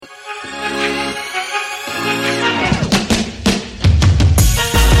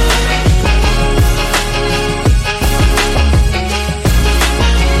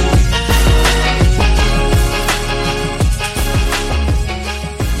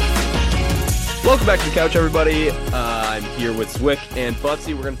Welcome back to the couch, everybody. I'm here with Zwick and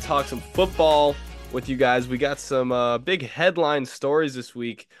Butsy. We're going to talk some football with you guys. We got some big headline stories this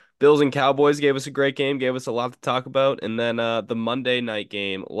week. Bills and Cowboys gave us a great game, gave us a lot to talk about. And then the Monday night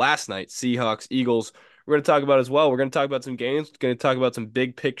game last night, Seahawks, Eagles, we're going to talk about as well. We're going to talk about some games, going to talk about some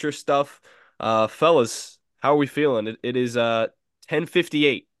big picture stuff. Fellas, how are we feeling? It is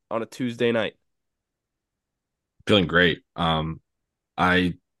 10:58 on a Tuesday night. Feeling great.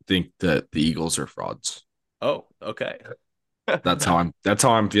 I think that the Eagles are frauds. Oh, okay. That's how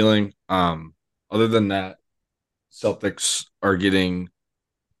I'm feeling. Other than that, Celtics are getting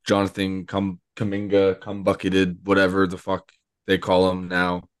Jonathan Kuminga come bucketed, whatever the fuck they call him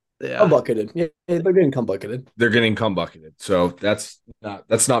now. Yeah. Bucketed. Yeah, they're getting come bucketed. They're getting come bucketed. So that's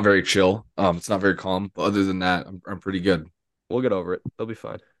not very chill. It's not very calm. But other than that, I'm pretty good. We'll get over it. They'll be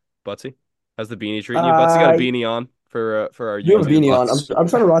fine. Butsy, how's the beanie treating you? Butsy got a I beanie on for our do have a Fucking YouTube. beanie on. I'm Bucks. I'm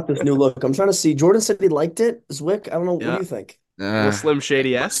trying to rock this new look. I'm trying to see. Jordan said he liked it. Zwick, I don't know. What do Yeah, you think? a little Uh, Slim it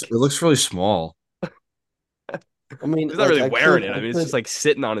Shady looks esque. it looks really small. I mean, He's not like really I wearing could, it. I I mean, it's just could, like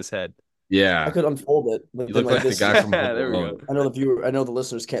sitting on his head. I Yeah, could unfold it, but you then look like like the this. guy from Home There we go. Alone. I know the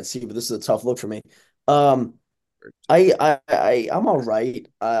listeners can't see, but this is a tough look for me. Um, I'm all right.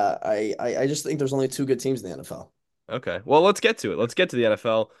 I just think there's only two good teams in the NFL. Okay. Well, let's get to it. Let's get to the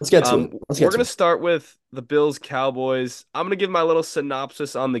NFL. Let's get to it. Let's We're get gonna to it. start with the Bills Cowboys. I'm gonna give my little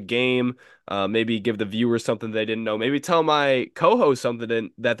synopsis on the game. Maybe give the viewers something they didn't know. Maybe tell my co-host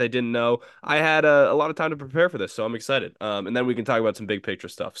something that they didn't know. I had a lot of time to prepare for this, so I'm excited. And then we can talk about some big picture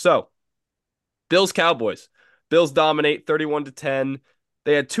stuff. So, Bills Cowboys. Bills dominate 31 to 10.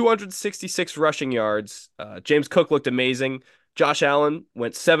 They had 266 rushing yards. James Cook looked amazing. Josh Allen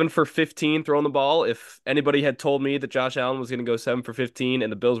went 7 for 15 throwing the ball. If anybody had told me that Josh Allen was going to go 7 for 15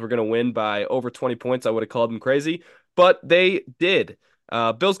 and the Bills were going to win by over 20 points, I would have called them crazy. But they did.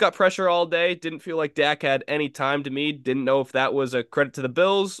 Bills got pressure all day. Didn't feel like Dak had any time to me. Didn't know if that was a credit to the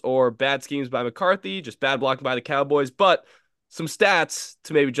Bills or bad schemes by McCarthy, just bad blocking by the Cowboys. But some stats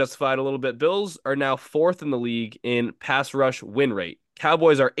to maybe justify it a little bit. Bills are now fourth in the league in pass rush win rate.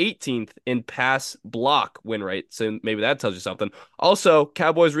 Cowboys are 18th in pass block win rate. So maybe that tells you something. Also,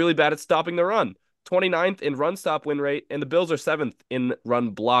 Cowboys really bad at stopping the run. 29th in run stop win rate, and the Bills are 7th in run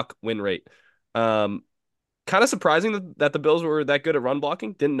block win rate. Um, Kind of surprising that the Bills were that good at run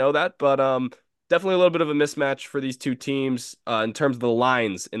blocking. Didn't know that, but definitely a little bit of a mismatch for these two teams in terms of the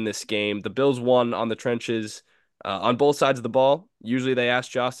lines in this game. The Bills won on the trenches on both sides of the ball. Usually they ask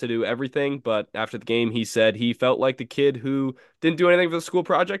Josh to do everything, but after the game, he said he felt like the kid who didn't do anything for the school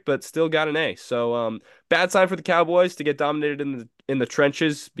project, but still got an A. So bad sign for the Cowboys to get dominated in the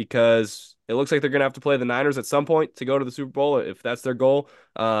trenches because it looks like they're going to have to play the Niners at some point to go to the Super Bowl if that's their goal.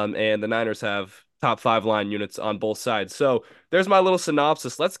 And the Niners have top five line units on both sides. So there's my little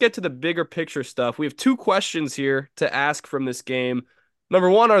synopsis. Let's get to the bigger picture stuff. We have two questions here to ask from this game. Number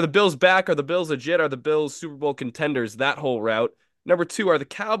one, are the Bills back? Are the Bills legit? Are the Bills Super Bowl contenders? That whole route. Number two, are the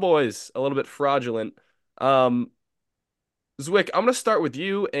Cowboys a little bit fraudulent? Um, Zwick, I'm going to start with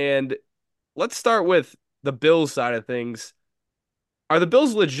you, and let's start with the Bills side of things. Are the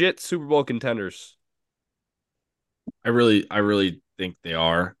Bills legit Super Bowl contenders? I really think they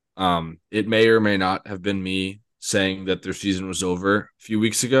are. It may or may not have been me saying that their season was over a few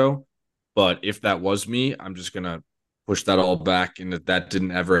weeks ago, but if that was me, I'm just gonna push that all back and that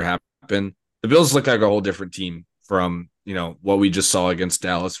didn't ever happen. The Bills look like a whole different team from, what we just saw against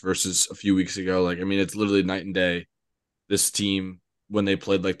Dallas versus a few weeks ago. Like, I mean, it's literally night and day. This team when they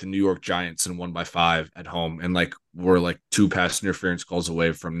played like the New York Giants and won by 5 at home and like were like 2 pass interference calls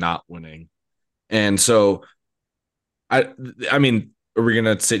away from not winning. And so I I mean, are we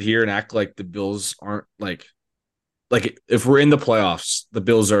gonna sit here and act like the Bills aren't like if we're in the playoffs, the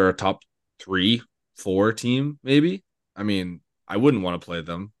Bills are a top 3, 4 team, maybe? I mean, I wouldn't want to play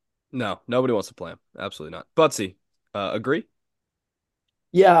them. No, nobody wants to play him. Absolutely not. Butsy, agree?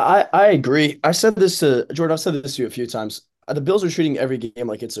 Yeah, I agree. I said this to Jordan. I've said this to you a few times. The Bills are treating every game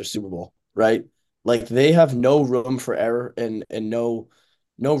like it's their Super Bowl, right? Like they have no room for error and no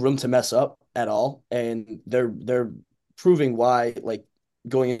room to mess up at all. And they're proving why, like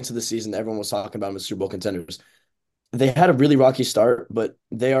going into the season, everyone was talking about them as Super Bowl contenders. They had a really rocky start, but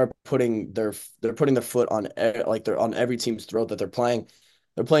they're putting their foot on like they're on every team's throat that they're playing.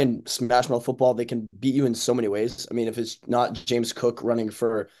 They're playing smash mouth football. They can beat you in so many ways. I mean, if it's not James Cook running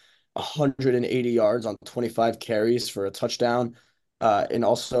for 180 yards on 25 carries for a touchdown, and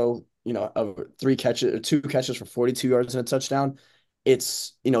also three catches or two catches for 42 yards and a touchdown,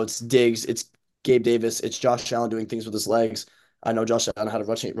 it's Diggs, it's Gabe Davis, it's Josh Allen doing things with his legs. I know Josh Allen had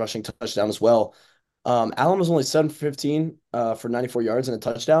a rushing touchdown as well. Allen was only 7 for 15 for 94 yards and a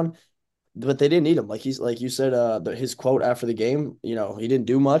touchdown. but they didn't need him. Like you said, his quote after the game, he didn't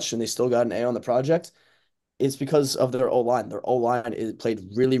do much, and they still got an A on the project. It's because of their O line. Their O line is played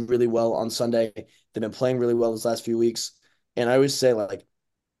really, really well on Sunday. They've been playing really well these last few weeks, and I always say like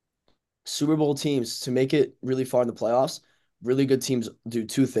Super Bowl teams to make it really far in the playoffs. Really good teams do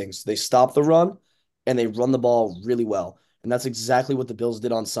two things: they stop the run, and they run the ball really well, and that's exactly what the Bills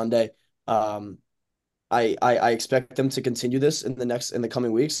did on Sunday. Um, I expect them to continue this in the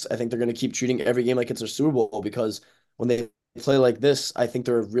coming weeks. I think they're going to keep treating every game like it's a Super Bowl because when they play like this, I think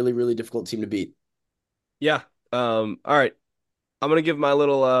they're a really, really difficult team to beat. Yeah. All right. I'm gonna give my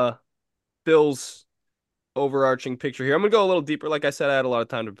little Bills overarching picture here. I'm gonna go a little deeper. Like I said, I had a lot of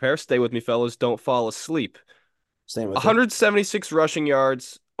time to prepare. Stay with me, fellas. Don't fall asleep. Staying with you. 176 rushing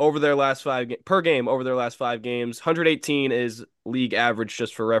yards over their last per game over their last 5 games. 118 is league average,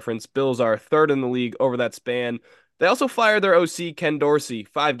 just for reference. Bills are third in the league over that span. They also fired their OC Ken Dorsey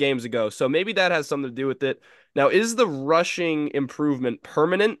 5 games ago, so maybe that has something to do with it. Now, is the rushing improvement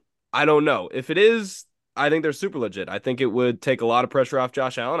permanent? I don't know. If it is, I think they're super legit. I think it would take a lot of pressure off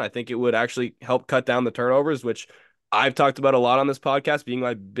Josh Allen. I think it would actually help cut down the turnovers, which I've talked about a lot on this podcast, being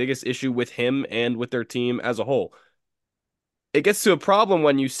my biggest issue with him and with their team as a whole. It gets to a problem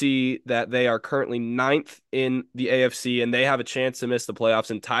when you see that they are currently ninth in the AFC and they have a chance to miss the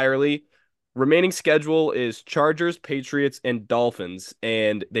playoffs entirely. Remaining schedule is Chargers, Patriots, and Dolphins,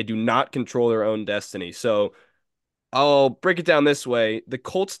 and they do not control their own destiny. So I'll break it down this way. The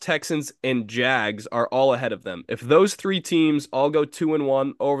Colts, Texans, and Jags are all ahead of them. If those three teams all go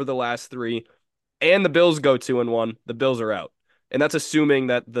 2-1 over the last three, and the Bills go 2-1, the Bills are out. And that's assuming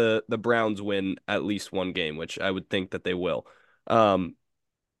that the Browns win at least one game, which I would think that they will. Um,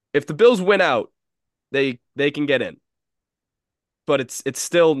 if the Bills win out, they can get in, but it's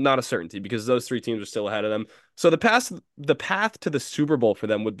still not a certainty because those three teams are still ahead of them. So the path to the Super Bowl for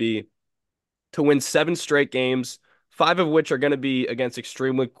them would be to win 7 straight games, 5 of which are going to be against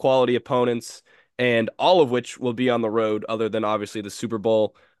extremely quality opponents, and all of which will be on the road, other than obviously the Super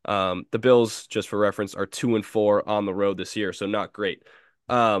Bowl. The Bills, just for reference, are 2-4 on the road this year, so not great.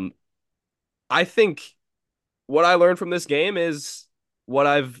 Um, I think what I learned from this game is what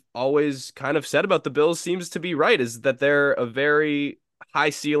I've always kind of said about the Bills seems to be right, is that they're a very high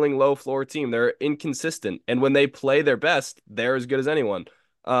ceiling, low floor team. They're inconsistent. And when they play their best, they're as good as anyone.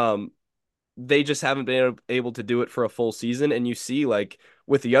 Um, they just haven't been able to do it for a full season. And you see, like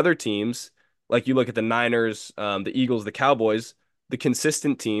with the other teams, like you look at the Niners, the Eagles, the Cowboys, the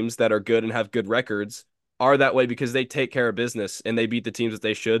consistent teams that are good and have good records are that way because they take care of business and they beat the teams that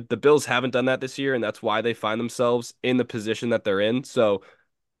they should. The Bills haven't done that this year, and that's why they find themselves in the position that they're in. So,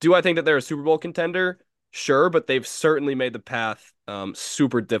 do I think that they're a Super Bowl contender? Sure, but they've certainly made the path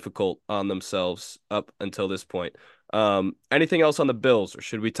super difficult on themselves up until this point. Anything else on the Bills, or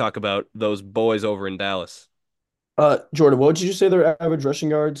should we talk about those boys over in Dallas? Jordan, what did you say their average rushing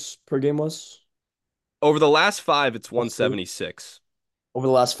yards per game was? Over the last 5, it's Last two. 176. Over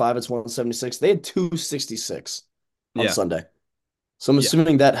the last five, it's 176. They had 266 on Yeah, Sunday. So I'm yeah.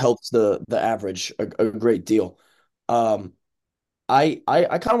 assuming that helps the average a great deal. Um, I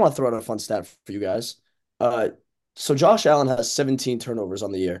kind of want to throw out a fun stat for you guys. Uh, so Josh Allen has 17 turnovers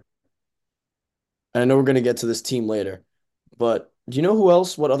on the year. And I know we're going to get to this team later, but do you know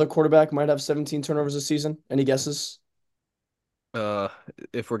what other quarterback might have 17 turnovers this season? Any guesses? Uh,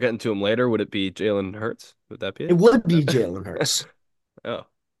 if we're getting to him later, would it be Jalen Hurts? Would that be It it? would be Jalen Hurts. Oh,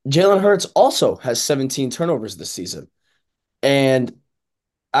 Jalen Hurts also has 17 turnovers this season. And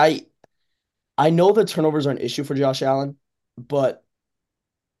I I know that turnovers are an issue for Josh Allen, but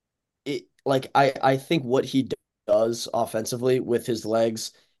I think what he does offensively with his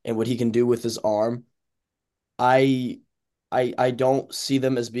legs and what he can do with his arm, I I don't see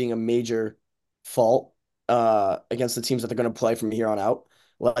them as being a major fault against the teams that they're going to play from here on out.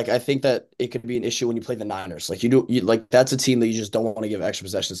 Like I think that it could be an issue when you play the Niners. Like that's a team that you just don't want to give extra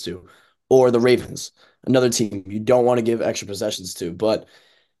possessions to, or the Ravens, another team you don't want to give extra possessions to. But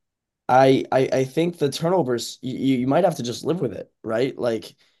I think the turnovers you might have to just live with it, right?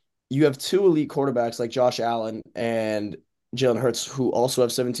 Like you have two elite quarterbacks like Josh Allen and Jalen Hurts who also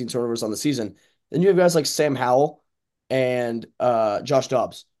have 17 turnovers on the season. Then you have guys like Sam Howell and Josh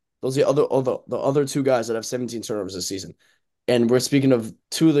Dobbs. Those are the other two guys that have 17 turnovers this season. And we're speaking of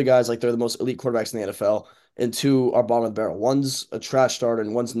two of the guys like they're the most elite quarterbacks in the NFL, and two are bottom of the barrel. One's a trash starter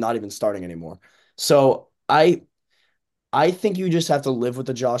and one's not even starting anymore. So I think you just have to live with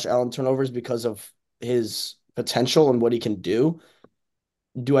the Josh Allen turnovers because of his potential and what he can do.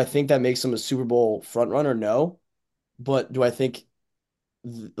 Do I think that makes him a Super Bowl front runner? No. But do I think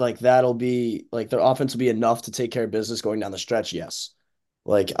like that'll be like their offense will be enough to take care of business going down the stretch? Yes.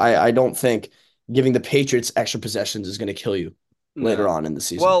 Like I don't think giving the Patriots extra possessions is going to kill you later No. on in the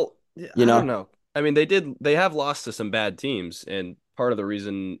season. Well, yeah, You I don't know? know. I mean, they have lost to some bad teams, and part of the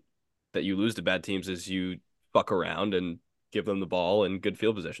reason that you lose to bad teams is you fuck around and give them the ball and good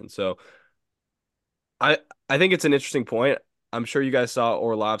field position. So I I think it's an interesting point. I'm sure you guys saw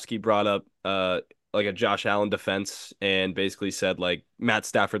Orlovsky brought up like a Josh Allen defense and basically said like Matt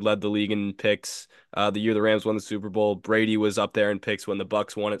Stafford led the league in picks the year the Rams won the Super Bowl. Brady was up there in picks when the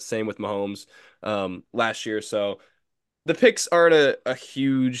Bucks won it. Same with Mahomes last year. So the picks aren't a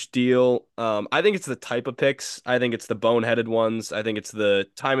huge deal. I think it's the type of picks. I think it's the boneheaded ones. I think it's the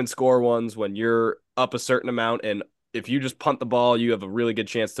time and score ones when you're up a certain amount and if you just punt the ball, you have a really good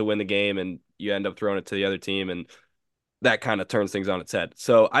chance to win the game and you end up throwing it to the other team and that kind of turns things on its head.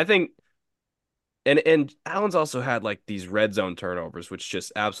 So I think and Allen's also had like these red zone turnovers, which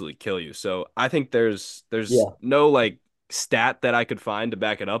just absolutely kill you. So I think there's Yeah. no like stat that I could find to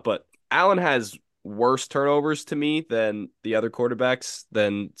back it up, but Allen has worse turnovers to me than the other quarterbacks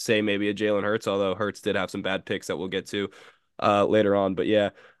than say maybe a Jalen Hurts, although Hurts did have some bad picks that we'll get to later on. But yeah,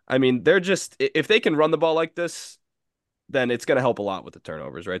 I mean they're just if they can run the ball like this, then it's going to help a lot with the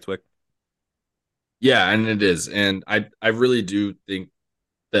turnovers, right, Swick? Yeah, and it is. And I really do think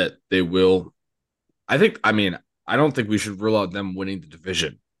that they will. I mean, I don't think we should rule out them winning the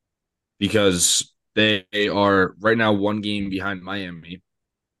division because they are right now one game behind Miami.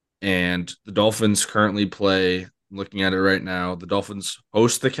 And the Dolphins currently play, looking at it right now, the Dolphins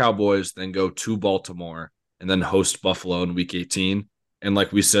host the Cowboys, then go to Baltimore, and then host Buffalo in week 18. And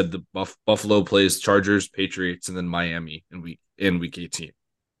like we said, the Buffalo plays Chargers, Patriots, and then Miami in week 18.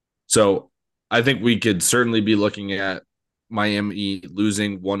 So I think we could certainly be looking at Miami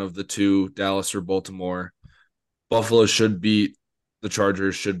losing one of the two, Dallas or Baltimore. Buffalo should beat the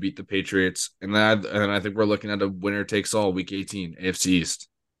Chargers, should beat the Patriots, and I think we're looking at a winner takes all week 18 AFC East.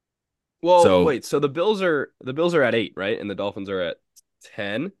 Well, So wait, so the Bills are at 8, right? And the Dolphins are at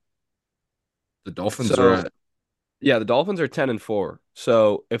 10. the Dolphins are So at yeah, the Dolphins are 10 and 4.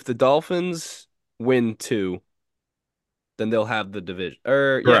 So if the Dolphins win two, then they'll have the division.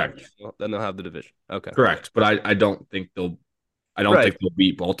 Or yeah, correct, then they'll have the division. Okay. correct. But I don't think they'll I don't Right. think they'll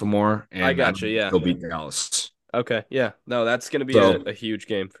beat Baltimore, I and I gotcha. don't think Yeah. they'll beat Dallas. Okay. Yeah. No, that's gonna be a, So a huge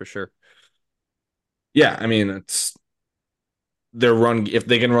game for sure. yeah, I mean it's their run. If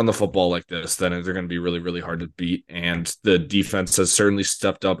they can run the football like this, then they're going to be really really hard to beat. And the defense has certainly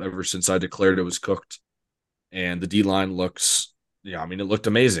stepped up ever since I declared it was cooked. And the D line looks, yeah, I mean, it looked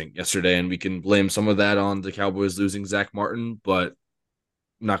amazing yesterday, and we can blame some of that on the Cowboys losing Zach Martin, but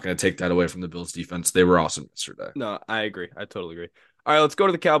I'm not going to take that away from the Bills defense. They were awesome yesterday. No, I agree. I totally agree. All right, let's go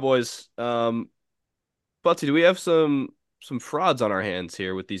to the Cowboys. Butsy, do we have some frauds on our hands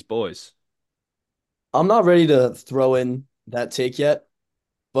here with these boys? I'm not ready to throw in that take yet,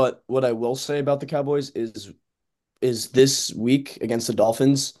 but what I will say about the Cowboys is this week against the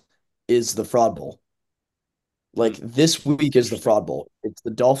Dolphins is the fraud bowl. Hmm, Like this week is the interesting. fraud bowl. It's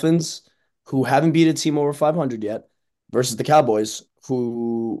the Dolphins who haven't beat a team over 500 yet versus the Cowboys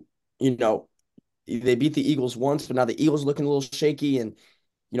who, you know, they beat the Eagles once, but now the Eagles looking a little shaky and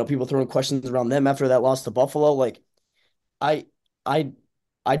people throwing questions around them after that loss to Buffalo. Like I I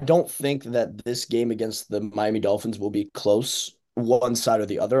I don't think that this game against the Miami Dolphins will be close one side or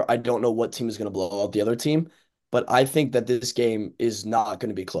the other. I don't know what team is going to blow out the other team, but I think that this game is not going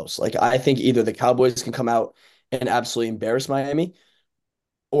to be close. Like I think either the Cowboys can come out and absolutely embarrass Miami,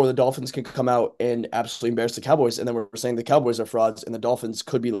 or the Dolphins can come out and absolutely embarrass the Cowboys, and then we're saying the Cowboys are frauds and the Dolphins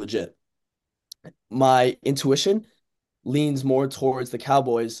could be legit. My intuition leans more towards the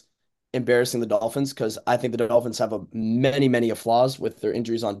Cowboys embarrassing the Dolphins because I think the Dolphins have many flaws with their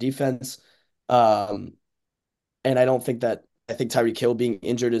injuries on defense. Um, and I don't think that I think Tyreek Hill being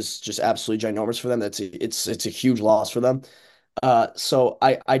injured is just absolutely ginormous for them. It's a huge loss for them. So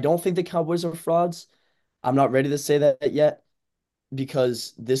I don't think the Cowboys are frauds. I'm not ready to say that yet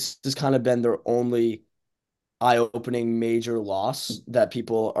because this has kind of been their only eye-opening major loss that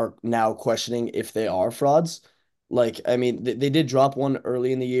people are now questioning if they are frauds. Like, I mean, they did drop one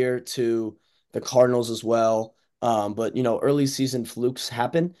early in the year to the Cardinals as well. But early season flukes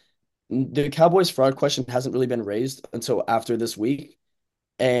happen. The Cowboys fraud question hasn't really been raised until after this week.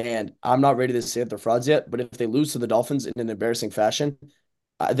 And I'm not ready to say that they're frauds yet. But if they lose to the Dolphins in an embarrassing fashion,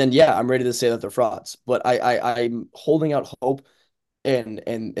 then yeah, I'm ready to say that they're frauds. But I'm holding out hope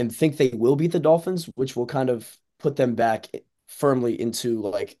and think they will beat the Dolphins, which will kind of put them back firmly into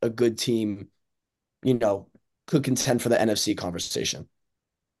like a good team, you know, could contend for the NFC conversation.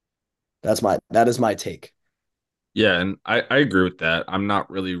 That is my take. Yeah, and I agree with that. I'm not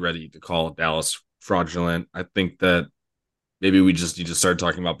really ready to call Dallas fraudulent. I think that maybe we just need to start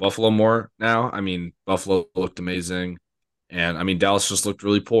talking about Buffalo more now. I mean, Buffalo looked amazing, and I mean Dallas just looked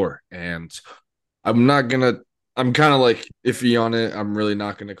really poor. And I'm not gonna. I'm kind of like iffy on it. I'm really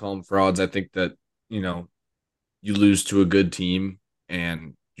not gonna call them frauds. I think that you know you lose to a good team,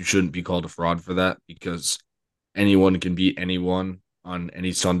 and you shouldn't be called a fraud for that because anyone can beat anyone on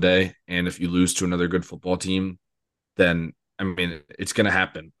any Sunday. And if you lose to another good football team, then I mean it's gonna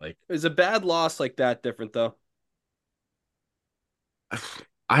happen. Like Is a bad loss like that different though?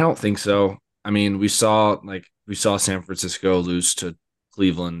 I don't think so. I mean, we saw San Francisco lose to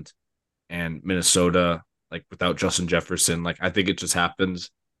Cleveland and Minnesota like without Justin Jefferson. Like I think it just happens.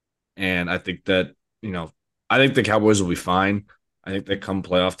 And I think that, you know, I think the Cowboys will be fine. I think that come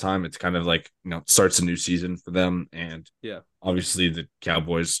playoff time, it's kind of like, starts a new season for them. And Yeah. obviously the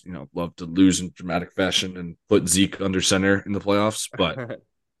Cowboys, love to lose in dramatic fashion and put Zeke under center in the playoffs, but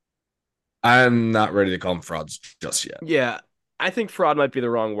I'm not ready to call them frauds just yet. Yeah, I think fraud might be the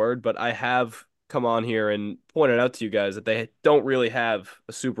wrong word, but I have come on here and pointed out to you guys that they don't really have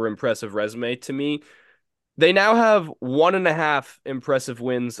a super impressive resume to me. They now have one and a half impressive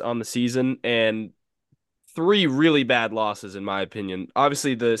wins on the season and three really bad losses, in my opinion.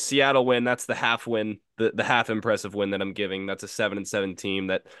 Obviously, the Seattle win, that's the half win, the half impressive win that I'm giving. That's a 7-7 team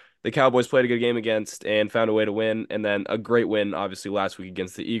that the Cowboys played a good game against and found a way to win. And then a great win, obviously, last week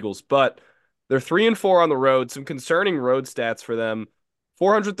against the Eagles. But they're 3-4 on the road. Some concerning road stats for them.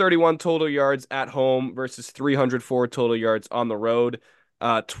 431 total yards at home versus 304 total yards on the road.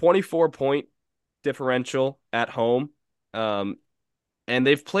 24-point differential at home. Um, and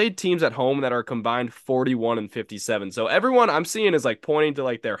they've played teams at home that are combined 41 and 57. So everyone I'm seeing is like pointing to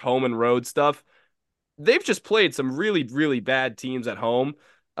like their home and road stuff. They've just played some really, really bad teams at home.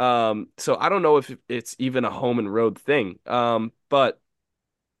 So I don't know if it's even a home and road thing. But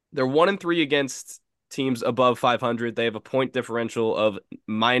they're 1-3 against teams above 500. They have a point differential of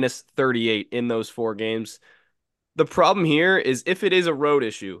minus 38 in those four games. The problem here is if it is a road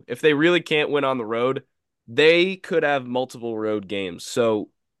issue, if they really can't win on the road, they could have multiple road games. So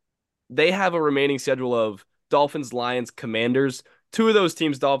they have a remaining schedule of Dolphins, Lions, Commanders. Two of those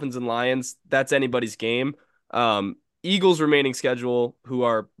teams, Dolphins and Lions, that's anybody's game. Eagles' remaining schedule, who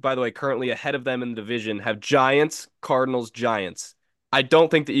are, by the way, currently ahead of them in the division, have Giants, Cardinals, Giants. I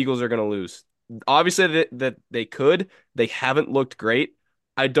don't think the Eagles are going to lose. Obviously, that they could. They haven't looked great.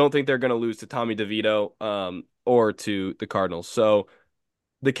 I don't think they're going to lose to Tommy DeVito or to the Cardinals. So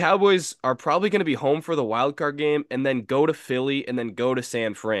the Cowboys are probably going to be home for the wild card game and then go to Philly and then go to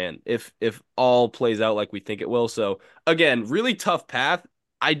San Fran if all plays out like we think it will. So again, really tough path.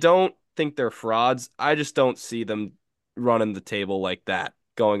 I don't think they're frauds. I just don't see them running the table like that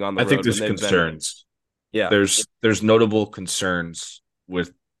going on the I think road when there's they've been. concerns. Yeah. There's notable concerns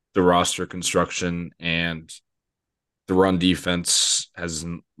with the roster construction, and the run defense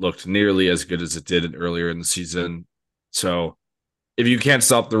hasn't looked nearly as good as it did earlier in the season. So if you can't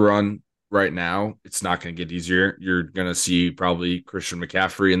stop the run right now, it's not going to get easier. You're going to see probably Christian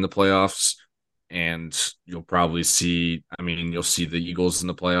McCaffrey in the playoffs, and you'll probably see, I mean, you'll see the Eagles in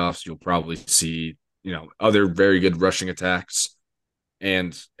the playoffs. You'll probably see, other very good rushing attacks.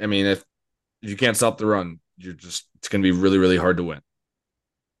 And I mean, if you can't stop the run, it's going to be really, really hard to win.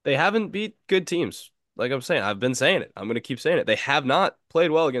 They haven't beat good teams. Like I'm saying, I've been saying it. I'm going to keep saying it. They have not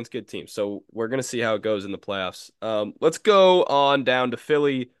played well against good teams. So we're going to see how it goes in the playoffs. Let's go on down to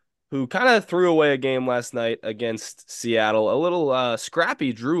Philly, who kind of threw away a game last night against Seattle. A little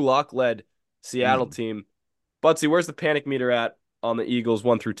scrappy Drew Lock led Seattle Mm. team. Butsy, where's the panic meter at on the Eagles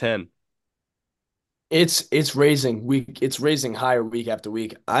 1 through 10? It's raising higher week after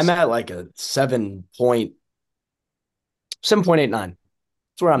week. I'm at like a 7.89.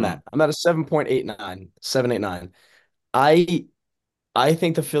 That's where I'm Mm. at. I'm at a 7.89, 7.89. I I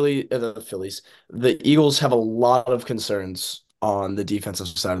think the Eagles have a lot of concerns on the defensive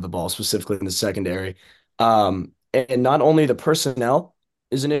side of the ball, specifically in the secondary. And not only the personnel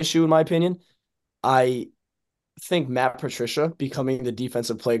is an issue, in my opinion. I think Matt Patricia becoming the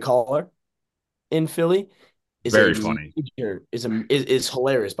defensive play caller in Philly is a Very funny. is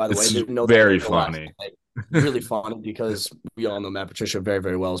hilarious. By the way, I It's didn't know that very until last funny. night. Really funny because we all know Matt Patricia very,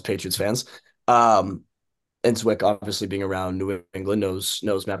 very well as Patriots fans. Um, and Zwick, obviously being around New England, knows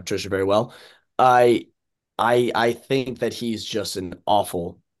Matt Patricia very well. I I think that he's just an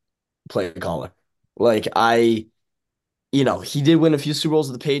awful play caller. Like he did win a few Super Bowls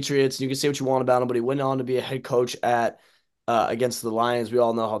with the Patriots. You can say what you want about him, but he went on to be a head coach at against the Lions. We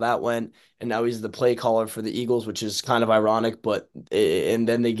all know how that went, and now he's the play caller for the Eagles, which is kind of ironic. But and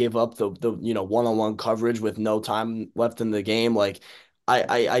then they give up the one-on-one coverage with no time left in the game. Like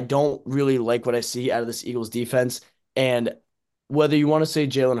I don't really like what I see out of this Eagles defense, and whether you want to say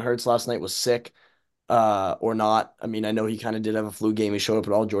Jalen Hurts last night was sick or not. I mean, I know he kind of did have a flu game. He showed up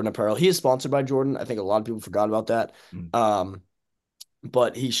in all Jordan apparel. He is sponsored by Jordan. I think a lot of people forgot about that. Mm. Um,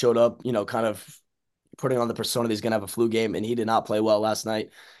 but he showed up, kind of putting on the persona that he's going to have a flu game, and he did not play well last night.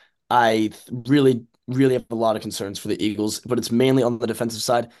 Really, really have a lot of concerns for the Eagles, but it's mainly on the defensive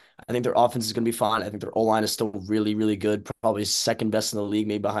side. I think their offense is going to be fine. I think their O line is still really, really good, probably second best in the league,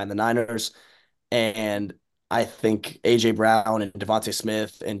 maybe behind the Niners. And I think AJ Brown and Devontae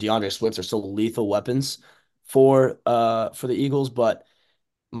Smith and DeAndre Swift are still lethal weapons for the Eagles, but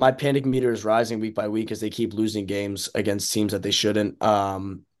my panic meter is rising week by week as they keep losing games against teams that they shouldn't.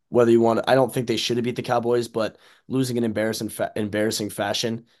 Whether you want, I don't think they should have beat the Cowboys, but losing in embarrassing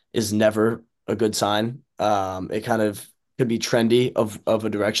fashion is never a good sign. It kind of could be trendy of a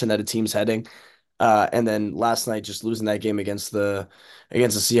direction that a team's heading. And then last night, just losing that game against the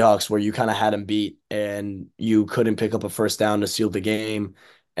Seahawks, where you kind of had them beat and you couldn't pick up a first down to seal the game.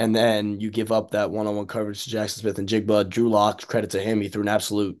 And then you give up that one-on-one coverage to Jackson Smith and Jigba. Drew Lock, credit to him, he threw an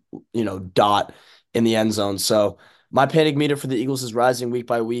absolute, dot in the end zone. So my panic meter for the Eagles is rising week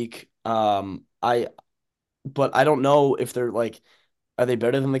by week. But I don't know if they're like, are they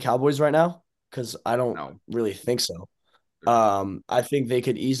better than the Cowboys right now? Because I don't No, really think so. they're not. I think they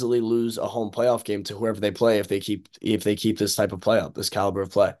could easily lose a home playoff game to whoever they play if they keep this type of play up, this caliber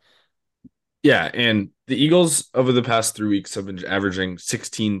of play. Yeah, and the Eagles over the past 3 weeks have been averaging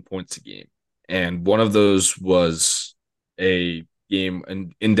 16 points a game. And one of those was a game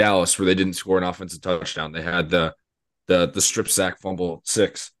in Dallas where they didn't score an offensive touchdown. They had the strip sack fumble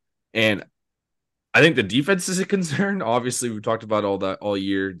six. And I think the defense is a concern. Obviously, we've talked about all that all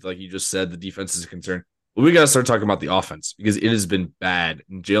year. Like you just said, the defense is a concern. But we got to start talking about the offense because it has been bad.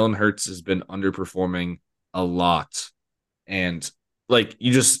 And Jalen Hurts has been underperforming a lot. And like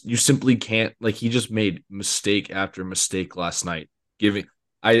you simply can't, like he just made mistake after mistake last night. Giving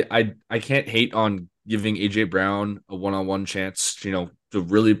I can't hate on giving AJ Brown a one-on-one chance, to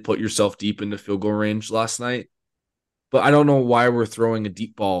really put yourself deep into field goal range last night. But I don't know why we're throwing a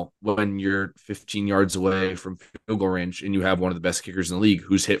deep ball when you're 15 yards away from field goal range and you have one of the best kickers in the league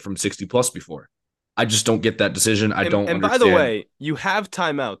who's hit from 60 plus before. I just don't get that decision. I don't And by the understand. way, you have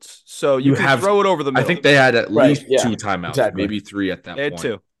timeouts, so you You can have, throw it over the I middle. think they had at Right. least Yeah. two timeouts, Exactly. maybe three at They that had point.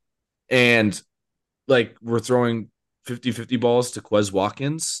 two. And like we're throwing 50-50 balls to Quez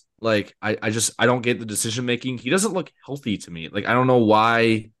Watkins. Like I don't get the decision making. He doesn't look healthy to me. Like I don't know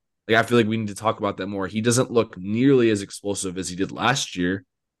why. Like I feel like we need to talk about that more. He doesn't look nearly as explosive as he did last year.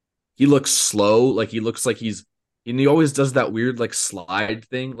 He looks slow. Like he looks like and he always does that weird like slide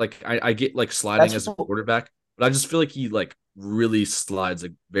thing. Like I get like sliding That's as a quarterback, but I just feel like he like really slides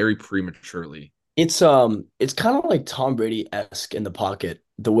like very prematurely. it's kind of like Tom Brady-esque in the pocket,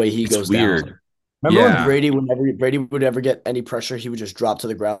 the way he It's goes down. weird. Remember when Yeah. Brady would ever get any pressure, he would just drop to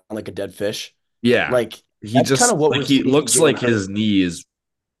the ground like a dead fish? Yeah. Like He that's kind just of what like we're he seeing from looks Jalen like Hurts. his knee is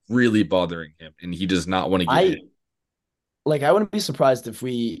really bothering him and he does not want to get hit. I I wouldn't be surprised if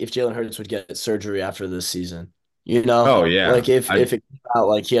Jalen Hurts would get surgery after this season. Oh yeah. Like if I if it came out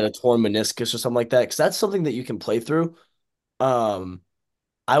like he had a torn meniscus or something like that, because that's something that you can play through. Um,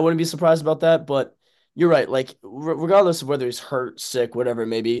 I wouldn't be surprised about that, but you're right. Like regardless of whether he's hurt, sick, whatever it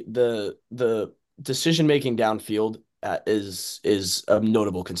may be, the decision making downfield is a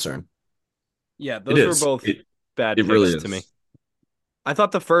notable concern. Yeah, it those were is. both bad It really picks to me. is. I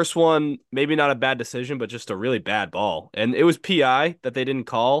thought the first one, maybe not a bad decision, but just a really bad ball. And it was PI that they didn't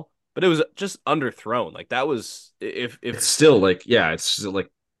call, but it was just underthrown. Like that was It's if still like yeah, it's still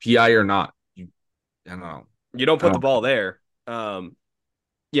like PI or not. I don't know. you don't I put the don't ball there. Um,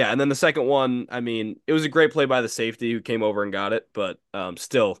 Yeah, and then the second one, I mean, it was a great play by the safety who came over and got it, but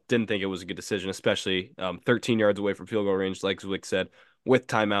still didn't think it was a good decision, especially 13 yards away from field goal range, like Zwick said, with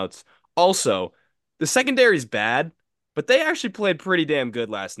timeouts. Also, the secondary's bad, but they actually played pretty damn good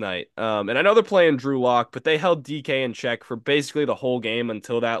last night. And I know they're playing Drew Lock, but they held DK in check for basically the whole game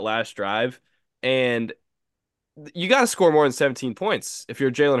until that last drive. And you got to score more than 17 points if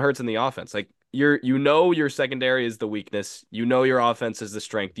you're Jalen Hurts in the offense. Like your secondary is the weakness. You know your offense is the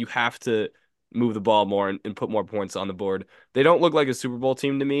strength. You have to move the ball more and put more points on the board. They don't look like a Super Bowl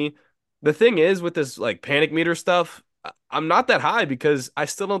team to me. The thing is with this like panic meter stuff, I'm not that high because I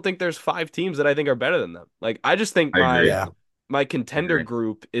still don't think there's five teams that I think are better than them. Like I just think I agree. Yeah. my I contender agree.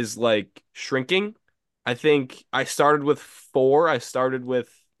 group is like shrinking. I think I started with four. I started with,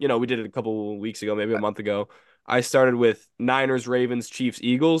 we did it a couple weeks ago, maybe a month ago. I started with Niners, Ravens, Chiefs,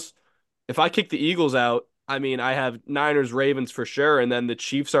 Eagles. If I kick the Eagles out, I mean, I have Niners, Ravens for sure, and then the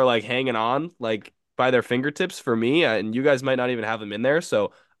Chiefs are like hanging on like by their fingertips for me, and you guys might not even have them in there.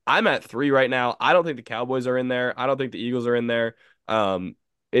 So I'm at 3 right now. I don't think the Cowboys are in there. I don't think the Eagles are in there. Um,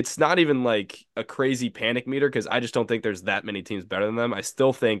 it's not even like a crazy panic meter because I just don't think there's that many teams better than them. I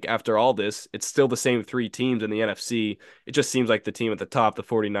still think after all this, it's still the same 3 teams in the NFC. It just seems like the team at the top, the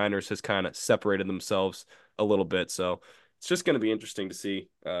 49ers, has kind of separated themselves a little bit. So it's just going to be interesting to see.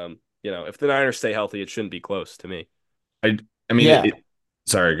 If the Niners stay healthy, it shouldn't be close to me. I I mean Yeah,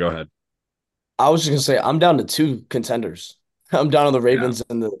 sorry, go ahead. I was just gonna say I'm down to two contenders. I'm down on the Yeah. Ravens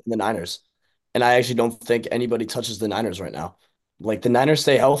and the Niners, and I actually don't think anybody touches the Niners right now. Like the Niners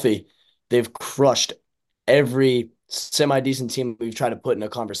stay healthy, they've crushed every semi-decent team we've tried to put in a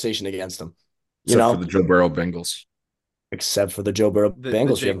conversation against them. You Except for the know, Joe Burrow Bengals. except for the Joe Burrow The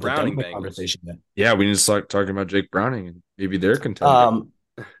Bengals, we Jake haven't put them Browning in the Bengals. conversation yet. Yeah, we need to start talking about Jake Browning and maybe their contender. Um,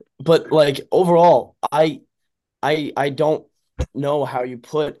 but like overall, I don't know how you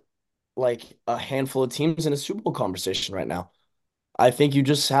put like a handful of teams in a Super Bowl conversation right now. I think you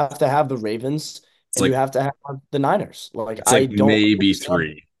just have to have the Ravens It's and you like have to have the Niners. Like it's I like don't maybe understand.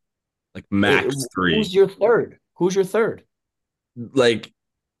 three, like max Who's three. your third? Who's your third? Like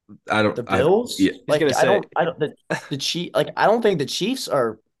I don't The I Bills? yeah, He's gonna Like say, I don't the Chief like I don't think the Chiefs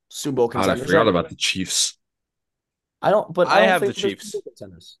are Super Bowl God, I contenders, forgot are they? about the Chiefs. I I don't have the think they're Super Chiefs. Bowl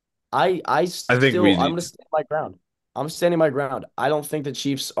contenders. I I think still we I'm need gonna stand my ground. I'm standing my ground. I don't think the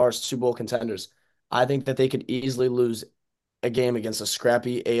Chiefs are Super Bowl contenders. I think that they could easily lose a game against a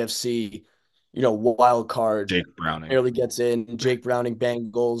scrappy AFC, wild card, Jake Browning. barely gets in, Jake Browning,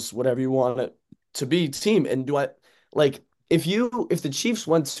 Bengals, whatever you want it to be team. And do I like if the Chiefs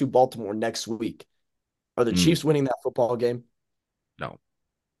went to Baltimore next week, are the Mm, Chiefs winning that football game? no.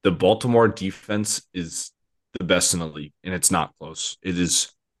 The Baltimore defense is the best in the league, and it's not close. It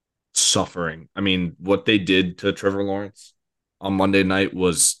is suffering. I mean, what they did to Trevor Lawrence on Monday night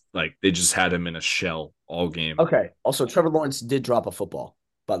was like they just had him in a shell all game. Okay. Also, Trevor Lawrence did drop a football,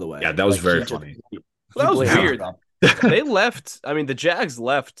 by the way. Yeah, that was Like very funny. Well, he that was blatantly Yeah. weird. dropped. They left. I mean, the Jags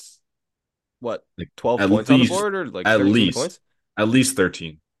left what, Like 12 at points on the least board or like at 13 least points? at least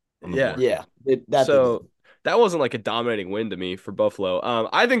 13 on the Yeah. board. Yeah, that they did. So that wasn't like a dominating win to me for Buffalo.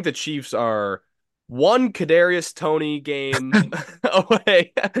 I think the Chiefs are one Kadarius Tony game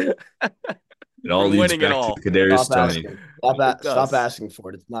away It all from leads winning it back to all. Kadarius Stop Tony. asking. It Stop does. asking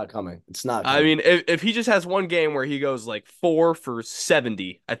for it. It's not coming. It's not I coming. mean, if he just has one game where he goes like 4 for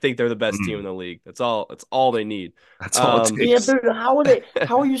 70, I think they're the best team in Mm, the league. That's all. That's all they need. that's all it Um, Yeah, takes. but how are they?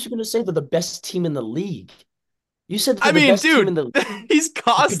 How are you going to say they're the best team in the league? You said I they're the mean, best team in dude, the league. he's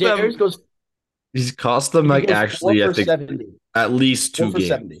If cost them. Kadarius goes, He's cost them if he like goes four actually, I for think 70, at least four two for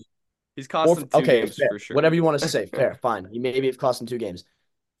 70, games. He's cost them two okay, games fair. for sure. Whatever you want to say, fair, fine. You maybe have cost them 2 games.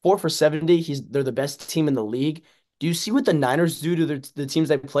 4 for 70, they're the best team in the league. Do you see what the Niners do to the teams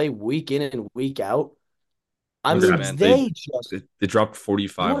they play week in and week out? I Listen, mean, Congrats. man. they just They dropped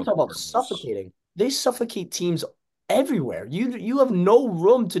you 45 want on to talk the about Cardinals. suffocating. They suffocate teams everywhere. You have no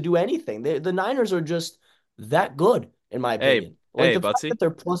room to do anything. The Niners are just that good, in my Hey, opinion. Like hey, the fact Butsy. that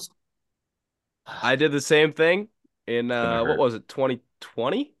they're plus I did the same thing in Gonna what hurt. was it,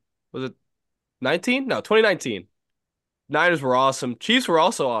 2020? Was it 19? No, 2019. Niners were awesome. Chiefs were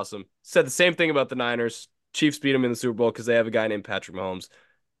also awesome. Said the same thing about the Niners. Chiefs beat them in the Super Bowl because they have a guy named Patrick Mahomes.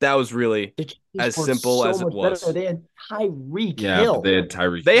 That was really the Chiefs as were simple so as it much better. was. They had Tyreek Yeah, but they Hill. had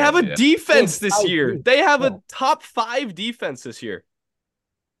Tyreek They have Hill. a Yeah. They had defense this year. Tyreek They have a Hill. top 5 defense this year.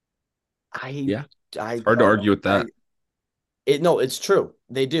 I Yeah. I It's hard to don't argue know. with that. No, it's true.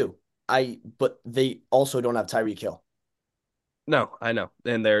 They do. But they also don't have Tyreek Hill. No, I know.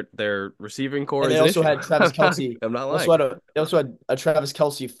 And their receiving core And they is an also issue. had Travis Kelsey. I'm not They also lying. had a Travis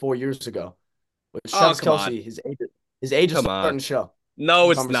Kelsey 4 years ago. Which Oh, Travis come on. Kelsey, his age is Come on. starting to show. No,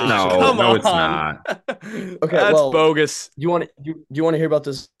 The it's conversation not. should No, go Come there. no, it's on. not. Okay, That's well, bogus. do you want to hear about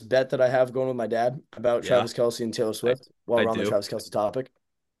this bet that I have going with my dad about Yeah, Travis Kelsey and Taylor I Swift while I we're on the do. Travis Kelsey topic?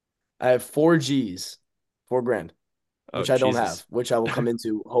 I have 4 G's, 4 grand, Oh, which I don't Jesus. have, which I will come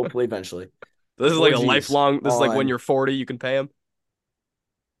into hopefully eventually. This is like Four a G's lifelong, this is like when on you're 40, you can pay him.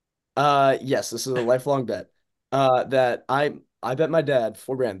 yes, this is a lifelong bet. That I bet my dad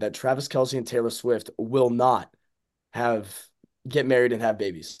 4 grand that Travis Kelsey and Taylor Swift will not have get married and have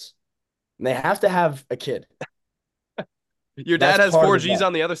babies. And they have to have a kid. Your That's dad has part of four the G's bet.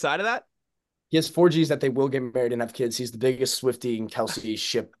 on the other side of that? He has 4 G's that they will get married and have kids. He's the biggest Swifty and Kelsey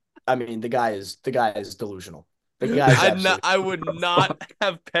ship. I mean, the guy is delusional. The guy's absolutely. I would not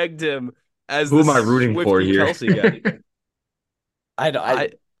have pegged him as Who the am I rooting for Swifty here? Kelsey guy. I I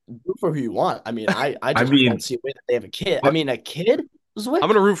root for who you want. I mean, I I just don't mean, see a way that they have a kid. I what? mean, a kid, I'm Zwift?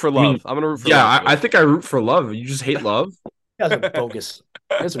 gonna root for I mean, love. I'm gonna root for yeah, love, I Swift. think I root for love. You just hate love. You guys are bogus.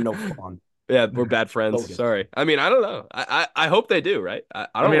 You guys are no fun. Yeah, we're bad friends. Focus. Sorry. I mean, I don't know. I hope they do, right? I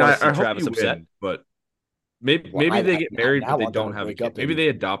I don't mean, want to see I hope Travis you upset. win, but maybe Well, maybe they get I married, now but they want them don't to have a break kid. up Maybe and they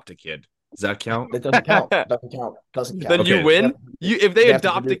adopt a kid. Does that count? that doesn't count. Doesn't count. Doesn't count. Then you Okay. win. You if they They have to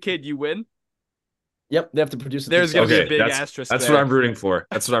adopt a produce. kid, you win. Yep, they have to produce it There's gonna be a themselves. Okay, big that's asterisk that's what there. I'm rooting for.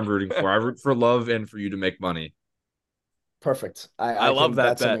 That's what I'm rooting for. I root for love and for you to make money. Perfect. I I love can. that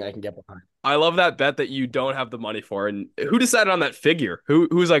That's bet. something I can get behind. I love that bet that you don't have the money for. And who decided on that figure?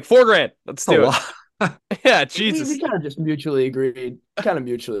 Who's like 4 grand? Let's A do it. lot. Yeah, We Jesus. kind of just mutually agreed. Kind of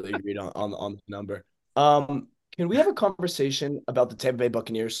mutually agreed on the number. Can we have a conversation about the Tampa Bay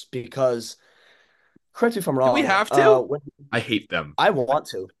Buccaneers? Because correct me if I'm Do we wrong. have to? When I hate them. I want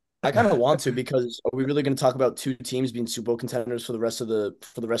to. I kind of want to because are we really going to talk about two teams being Super Bowl contenders for the rest of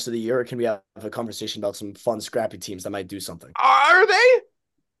the year, or can we have a conversation about some fun, scrappy teams that might do something? Are they?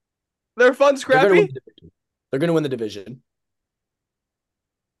 They're fun, They're going to win scrappy. the division. They're going to win the division.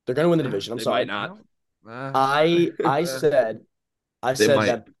 They're going to win the division. I'm They might sorry. not. Uh, I said I they said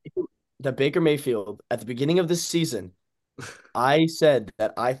might. that Baker Mayfield at the beginning of this season, I said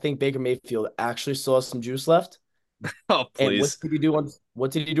that I think Baker Mayfield actually still has some juice left. Oh, And please.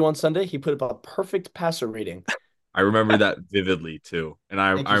 what did he do on Sunday? He put up a perfect passer rating. I remember that vividly too, and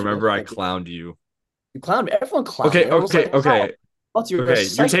Thank I you, sir. remember I Thank you. clowned you. You clowned me. Everyone clowned me. Okay, Everyone was like, "Wow, okay. Butts, you're a Okay,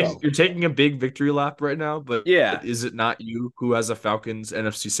 psycho." you're taking a big victory lap right now, but Yeah. is it not you who has a Falcons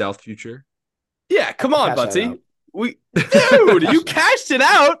NFC South future? Yeah. Come I on, cashed that Butsy. out. We, I dude, you cashed it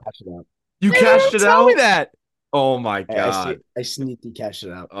out. cashed it out. Cashed it out. You You didn't cashed even it tell me out? that. Oh my God. I sneaky cashed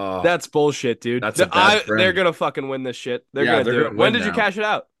it out. Oh, That's bullshit, dude. that's a bad They're friend. gonna fucking win this shit. They're Yeah, gonna they're do it. gonna When win did you now. cash it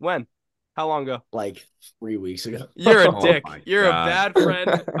out? When? How long ago? Like 3 weeks ago. You're a Oh dick. my You're a God. bad friend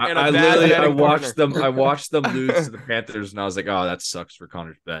and a I bad literally betting partner. I watched them lose to the Panthers and I was like, oh, that sucks for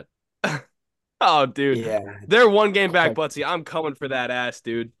Connor's bet. Oh, dude. Yeah, They're 1 game back, quite. Butsy. I'm coming for that ass,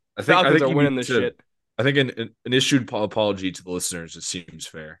 dude. I Falcons think are you winning need this to shit. I think an issued apology to the listeners it seems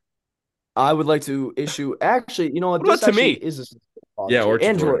fair. I would like to issue. Actually, you know what? What about This to actually me? is a Yeah, or apology, to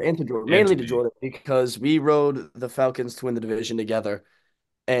And Jordan to Jordan, and to mainly to me. Jordan, because we rode the Falcons to win the division together,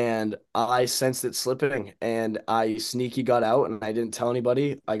 and I sensed it slipping, and I sneaky got out, and I didn't tell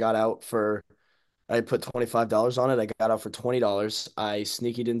anybody. I put $25 on it. I got out for $20. I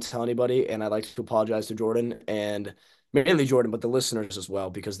sneaky didn't tell anybody, and I'd like to apologize to Jordan and mainly Jordan, but the listeners as well,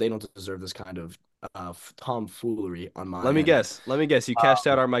 because they don't deserve this kind of tomfoolery on my Let me end. guess. Let me guess. You cashed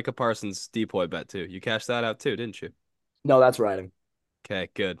out our Micah Parsons depoy bet too. You cashed that out too, didn't you? No, that's riding. Okay,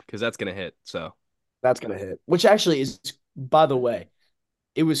 good. Because that's gonna hit. So That's gonna hit. Which actually is, by the way,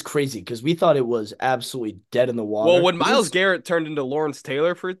 it was crazy because we thought it was absolutely dead in the well, water. when Miles Garrett turned into Lawrence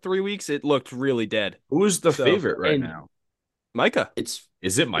Taylor for 3 weeks, it looked really dead. Who is the So favorite right And now? Micah. Is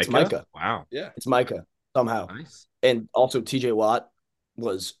it it's Micah? Micah. Wow. Yeah. It's Micah somehow. Nice. And also TJ Watt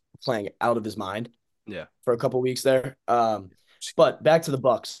was playing out of his mind Yeah. for a couple weeks there. But back to the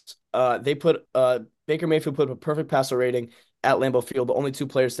Bucks. They put Baker Mayfield put a perfect passer rating at Lambeau Field. The only two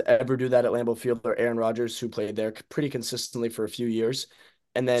players to ever do that at Lambeau Field are Aaron Rodgers, who played there pretty consistently for a few years,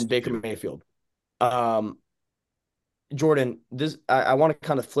 and then Baker Mayfield. Um, Jordan, this I want to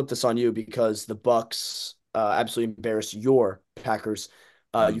kind of flip this on you because the Bucks absolutely embarrassed your Packers.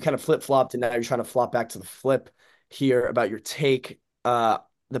 You Mm. kind of flip flopped, and now you're trying to flop back to the flip here about your take.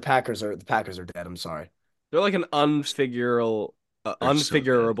 The Packers are dead. I'm sorry. They're like an They're so dead.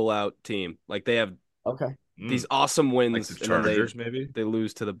 unfigurable out team. Like they have Okay. these Mm. awesome Like the wins, and then Chargers, maybe? they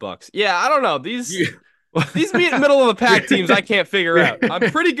lose to the Bucks. Yeah, I don't know. You- These middle of the pack teams I can't figure out.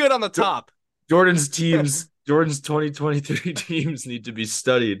 I'm pretty good on the top. Jordan's 2023 teams need to be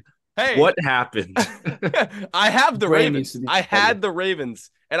studied. Hey, What happened? I have the Brain needs Ravens. to be I studied. had the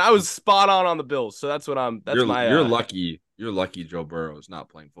Ravens, and I was spot on the Bills. So that's my You're lucky. You're lucky Joe Burrow is not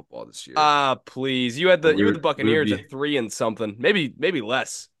playing football this year. please. You had the We would Buccaneers be at 3 and something. Maybe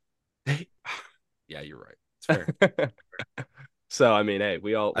less. Yeah, you're right. It's fair. So I mean, hey,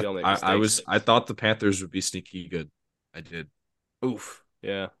 we all make mistakes. I thought the Panthers would be sneaky good. I did. Oof.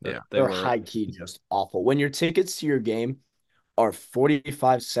 Yeah, Yeah. they They're weren't. high key just awful. When your tickets to your game are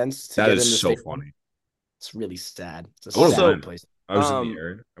 45 cents to That get is in the so stadium, funny. it's really sad. It's a I would have Also, sad went. place. I was in the um,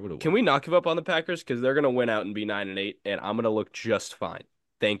 area. I would have can went. we not give up on the Packers because they're gonna win out and be 9-8, and I'm gonna look just fine.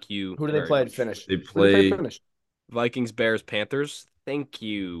 Thank you Who do they very play to much. finish? They Who do they play to play. finish? Vikings, Bears, Panthers. Thank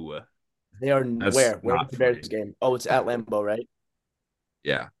you. They are That's where? Where is not the funny. Bears game? Oh, it's at Lambeau, right?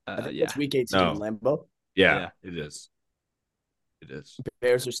 Yeah. I think Yeah, it's week 18 in No. Lambeau. Yeah, yeah, it is. It is.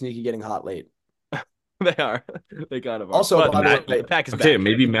 Bears are sneaky getting hot late. they are. They kind of are. Also, But by the the way, pack is Okay, back.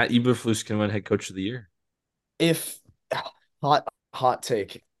 maybe Matt Eberflus can win head coach of the year. if hot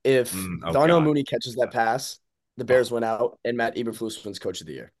take, if Oh Darnell God. Mooney catches that pass, the Bears win out and Matt Eberflus wins coach of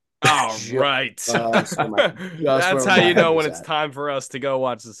the year. All Just right. where my just That's where how my you head know was when it's at. time for us to go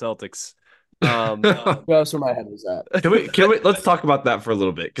watch the Celtics. Um, Just where my head was at. Can we let's talk about that for a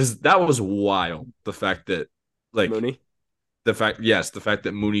little bit because that was wild. The fact that like Mooney. the fact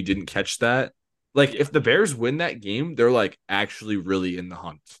that Mooney didn't catch that. Like if the Bears win that game, they're like actually really in the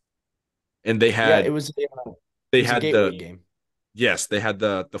hunt. And Yeah, it they was a had gateway game. they had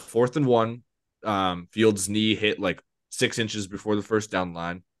the 4th and 1. Fields' knee hit like 6 inches before the first down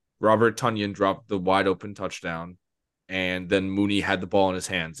line. Robert Tunyon dropped the wide open touchdown, and then Mooney had the ball in his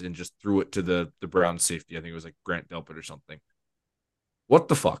hands and just threw it to the Browns safety. I think it was like Grant Delpit or something. What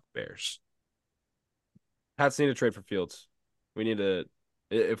the fuck, Bears? Pats need to trade for Fields. We need to.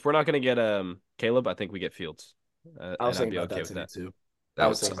 If we're not going to get Caleb, I think we get Fields, I was and I'd thinking be about okay that with today that. too. I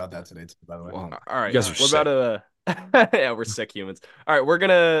was thinking That's about that today too, by the way. well, All you right, guys are we're about sick. to. Yeah, we're sick humans. All right, we're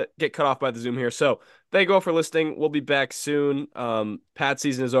gonna get cut off by the Zoom here. So thank you all for listening. We'll be back soon. Pat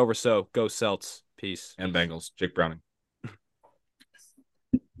season is over, so go Celts. Peace. And Bengals, Jake Browning.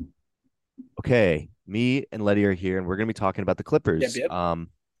 Okay, me and Letty are here, and we're gonna be talking about the Yep, Clippers. yep.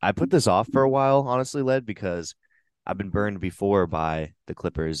 I put this off for a while, honestly, Led, because I've been burned before by the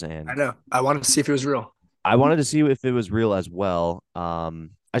Clippers, I and know. I wanted to see if it was real. I wanted to see if it was real as well.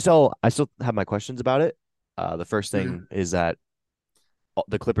 I still have my questions about it. The first Mhm. thing is that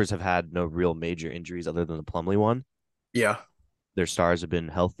the Clippers have had no real major injuries other than the Plumlee one. Yeah, Their stars have been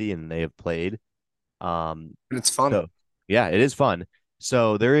healthy and they have played. Um, and it's fun. So yeah, it is fun.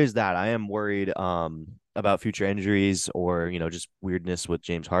 So there is that. I am worried about future injuries or, just weirdness with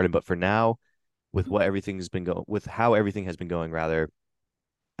James Harden. But for now, with how everything has been going rather,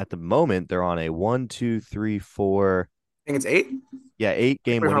 at the moment, they're on a 1, 2, 3, 4, I think it's 8. yeah, 8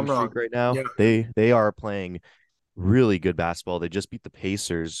 game If winning I'm streak wrong. right now. Yeah. They are playing really good basketball. They just beat the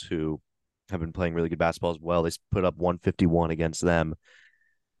Pacers, who have been playing really good basketball as well. They put up 151 against them.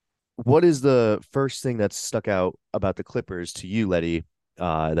 What is the first thing that's stuck out about the Clippers to you, Letty,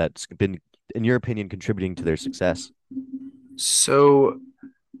 that's been, in your opinion, contributing to their success? So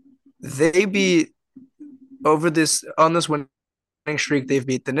they beat over this on this winning streak. They've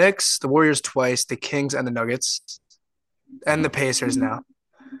beat the Knicks, the Warriors twice, the Kings, and the Nuggets, and the Pacers now.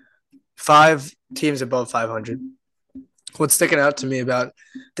 5 teams above 500. What's sticking out to me about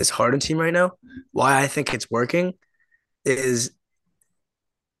this Harden team right now, why I think it's working, is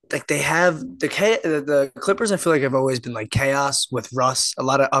like they have the Clippers. I feel like have always been like chaos with Russ, a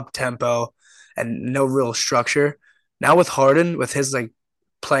lot of up tempo, and no real structure. Now with Harden, with his like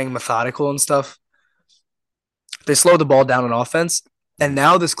playing methodical and stuff, they slow the ball down on offense. And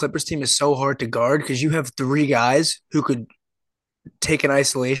now this Clippers team is so hard to guard because you have 3 guys who could take an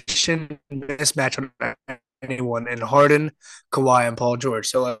isolation mismatch on anyone in Harden, Kawhi, and Paul George.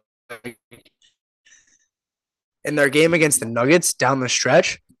 So like, in their game against the Nuggets down the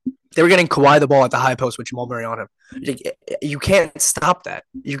stretch, they were getting Kawhi the ball at the high post with Jamal Murray on him. You can't stop that.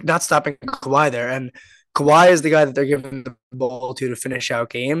 You're not stopping Kawhi there. And Kawhi is the guy that they're giving the ball to finish out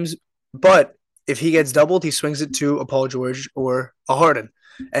games. But if he gets doubled, he swings it to a Paul George or a Harden.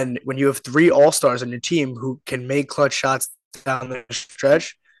 And when you have 3 all-stars on your team who can make clutch shots down the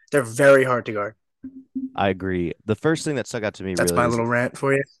stretch, they're very hard to guard. I agree. The first thing that stuck out to me That's really my was, little rant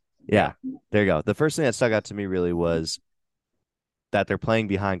for you. yeah, there you go. The first thing that stuck out to me really was that they're playing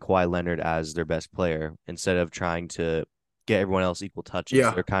behind Kawhi Leonard as their best player instead of trying to get everyone else equal touches.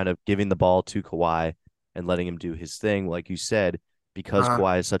 Yeah. They're kind of giving the ball to Kawhi and letting him do his thing. Like you said, because Uh-huh.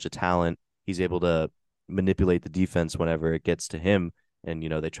 Kawhi is such a talent, he's able to manipulate the defense whenever it gets to him. And,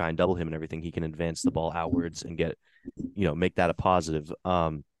 they try and double him and everything. He can advance the ball outwards and make that a positive.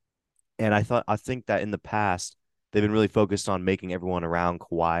 And I think that in the past, they've been really focused on making everyone around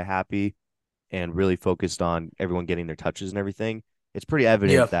Kawhi happy and really focused on everyone getting their touches and everything. It's pretty Yeah.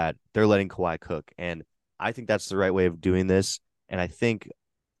 evident that they're letting Kawhi cook. And I think that's the right way of doing this. And I think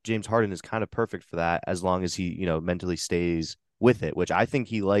James Harden is kind of perfect for that as long as he, mentally stays with it, which I think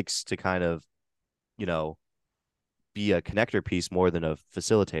he likes to kind of, you know, be a connector piece more than a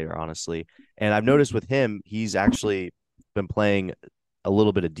facilitator, honestly. And I've noticed with him, he's actually been playing a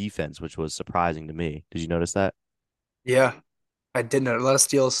little bit of defense, which was surprising to me. Did you notice that? Yeah. I did know a lot of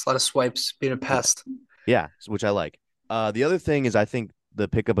steals, a lot of swipes, being a Yeah. pest. Yeah, which I like. The other thing is I think the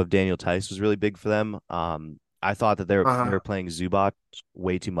pickup of Daniel Tice was really big for them. I thought that they were Uh-huh. playing Zubac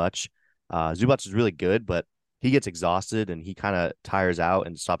way too much. Zubac is really good, but he gets exhausted and he kind of tires out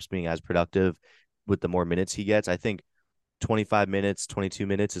and stops being as productive with the more minutes he gets. I think 25 minutes, 22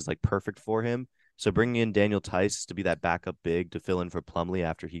 minutes is like perfect for him. So bringing in Daniel Tice to be that backup big to fill in for Plumlee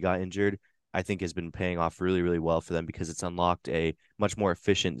after he got injured, I think has been paying off really, really well for them because it's unlocked a much more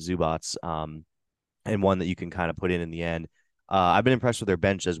efficient Zubats, and one that you can kind of put in the end. I've been impressed with their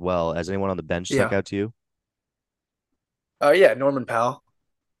bench as well. Has anyone on the bench stuck Yeah. out to you? Yeah, Norman Powell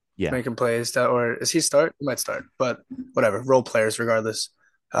Yeah. making plays that, or is he start? He might start, but whatever. Role players regardless.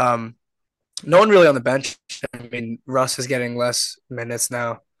 Um, no one really on the bench. I mean, Russ is getting less minutes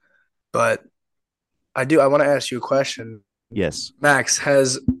now, but I want to ask you a question. Yes. Max,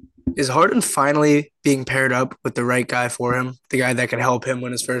 has is Harden finally being paired up with the right guy for him, the guy that can help him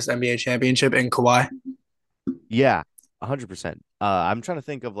win his first NBA championship in Kawhi? Yeah. 100%. I'm trying to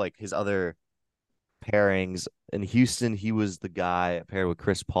think of like his other pairings in Houston. He was the guy paired with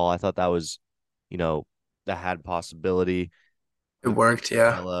Chris Paul. I thought that was, you know, that had possibility. It It worked,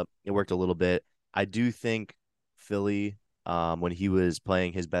 yeah. develop. It worked a little bit. I do think Philly, when he was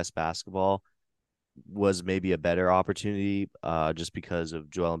playing his best basketball, was maybe a better opportunity, just because of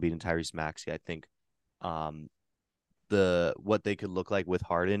Joel Embiid and Tyrese Maxey. I think, um, the what they could look like with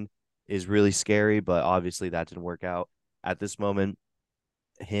Harden is really scary, but obviously that didn't work out at this moment.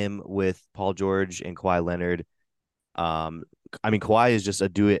 Him with Paul George and Kawhi Leonard. Um, I mean, Kawhi is just a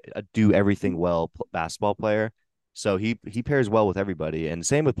do everything well basketball player, so he pairs well with everybody. And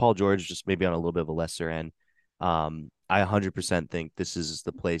same with Paul George, just maybe on a little bit of a lesser end. I 100% think this is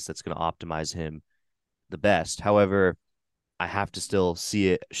the place that's going to optimize him the best. However, I have to still see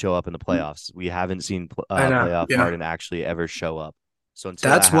it show up in the playoffs. We haven't seen I know. playoff Yeah. Harden actually ever show up. So until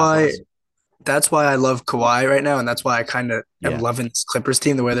that That's why happens, that's why I love Kawhi right now, and that's why I kind of am yeah, loving this Clippers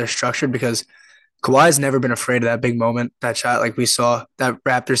team the way they're structured because Kawhi's never been afraid of that big moment, that shot. Like we saw that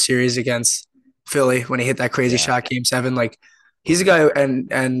Raptor series against Philly when he hit that crazy yeah, shot, Game 7. Like he's a guy who,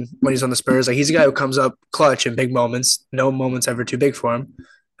 and when he's on the Spurs, like he's a guy who comes up clutch in big moments. No moment's ever too big for him.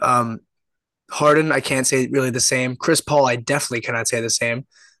 Um, Harden, I can't say really the same. Chris Paul, I definitely cannot say the same.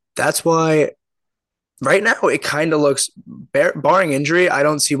 That's why right now it kind of looks, barring injury, I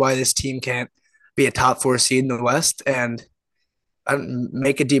don't see why this team can't be a top four seed in the West and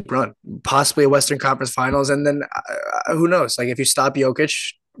make a deep run, possibly a Western Conference Finals, and then who knows? Like if you stop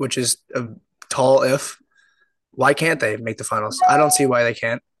Jokic, which is a tall if, why can't they make the finals? I don't see why they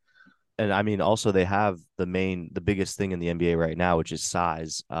can't. and I mean also they have the biggest thing in the NBA right now, which is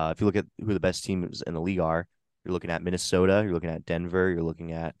size. If you look at who the best teams in the league are, you're looking at Minnesota, you're looking at Denver, you're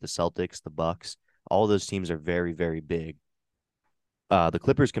looking at the Celtics, the Bucks. All those teams are very, very big. The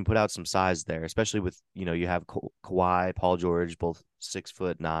Clippers can put out some size there, especially with you have Kawhi, Paul George, both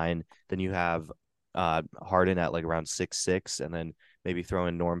 6'9". Then you have Harden at like around 6'6", and then maybe throw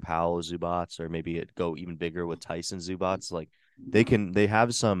in Norm Powell, Zubats, or maybe it go even bigger with Tyson Zubats. Like they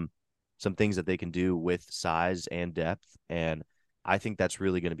have some things that they can do with size and depth, and I think that's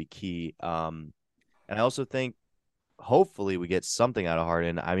really going to be key. And I also think hopefully we get something out of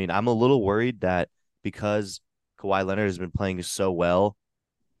Harden. I mean, I'm a little worried that because Kawhi Leonard has been playing so well,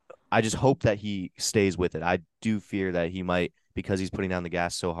 I just hope that he stays with it. I do fear that he might, because he's putting down the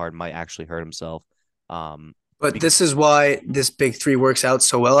gas so hard, might actually hurt himself. Um, But because, this is why this big three works out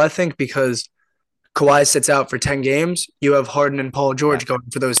so well, I think, because Kawhi sits out for 10 games. You have Harden and Paul yeah, George going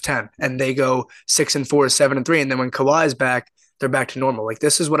for those 10, and they go 6-4, 7-3. And then when Kawhi's back, they're back to normal. Like,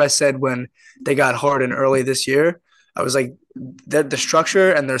 this is what I said when they got Harden early this year. I was like, the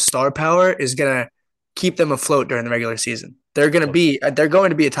structure and their star power is going to keep them afloat during the regular season. They're going to be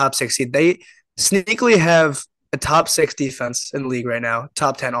a top six seed. They sneakily have a top six defense in the league right now,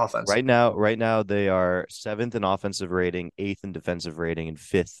 top 10 offense. right now they are seventh in offensive rating, eighth in defensive rating, and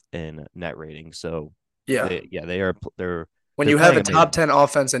fifth in net rating. So Yeah. they are When they're you have playing a top amazing. 10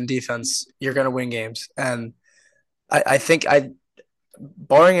 offense and defense, you're going to win games. And I think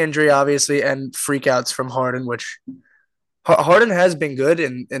barring injury, obviously, and freakouts from Harden, which Harden has been good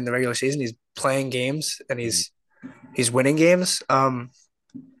in the regular season. He's playing games and Mhm. he's winning games.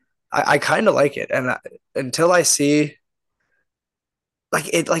 I kind of like it. And until I see like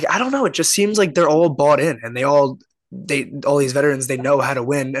I don't know, it just seems like they're all bought in and all these veterans, they know how to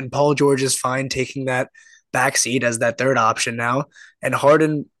win. And Paul George is fine taking that back seat as that third option now. And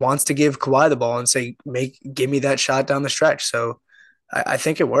Harden wants to give Kawhi the ball and say, give me that shot down the stretch. So I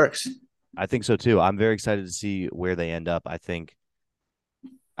think it works. I think so too. I'm very excited to see where they end up.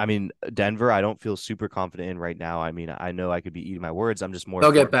 I mean, Denver, I don't feel super confident in right now. I mean, I know I could be eating my words. I'm just more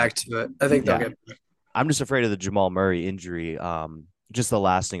They'll get afraid. back to it. I think they'll Yeah, get back. I'm just afraid of the Jamal Murray injury. Just the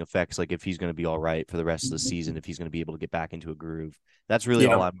lasting effects, like if he's going to be all right for the rest of the season, if he's going to be able to get back into a groove. That's really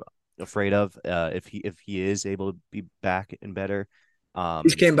all Yeah. I'm afraid of. If he is able to be back and better. He's Um,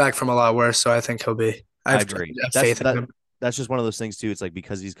 came back from a lot worse, so I think he'll be. I I have, agree. I have That's faith in that. him. That's just one of those things too. It's like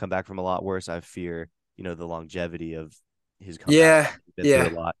because he's come back from a lot worse, I fear the longevity of his comeback. Yeah, He's been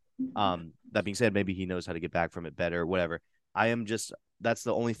through a yeah. lot. That being said, maybe he knows how to get back from it better. Whatever. I am just that's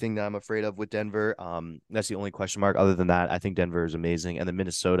the only thing that I'm afraid of with Denver. That's the only question mark. Other than that, I think Denver is amazing, and then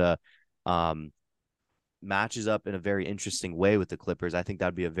Minnesota, um, matches up in a very interesting way with the Clippers. I think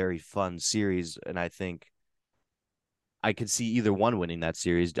that'd be a very fun series, and I think I could see either one winning that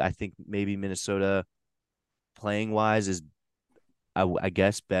series. I think maybe Minnesota playing wise is, I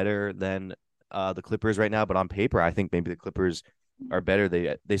guess, better than the Clippers right now. But on paper, I think maybe the Clippers are better.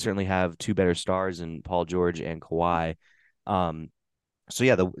 They certainly have two better stars in Paul George and Kawhi. Um, so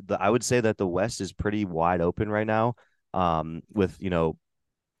yeah, the I would say that the West is pretty wide open right now. With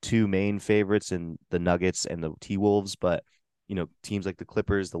two main favorites in the Nuggets and the T Wolves, but teams like the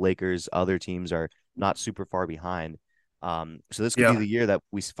Clippers, the Lakers, other teams are not super far behind. So this could be Yeah. the year that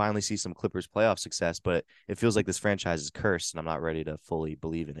we finally see some Clippers playoff success, but it feels like this franchise is cursed, and I'm not ready to fully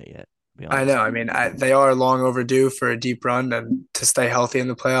believe in it yet, to be I honest. know. I mean, they are long overdue for a deep run and to stay healthy in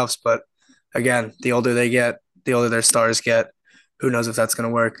the playoffs. But again, the older they get, the older their stars get. Who knows if that's going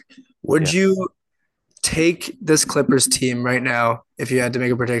to work? Would Yeah. you take this Clippers team right now if you had to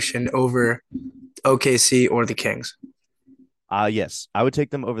make a prediction over OKC or the Kings? Yes, I would take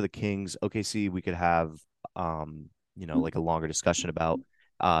them over the Kings. OKC, we could have, like a longer discussion about,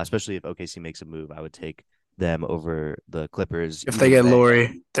 especially if OKC makes a move. I would take them over the Clippers. If they Even get then,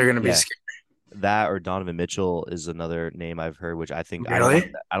 Laurie, they're going to be yeah, scared. that or Donovan Mitchell is another name I've heard, which I think I don't like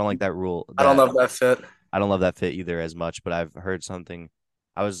Really? that. I don't like that rule. I don't That know if that fit I don't love that fit either as much, but I've heard something.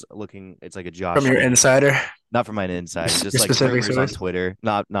 I was looking. It's like a from Josh your Giddey, insider, not from my inside, your just like specific rumors on source. Twitter.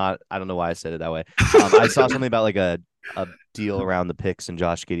 Not. I don't know why I said it that way. I saw something about like a deal around the picks and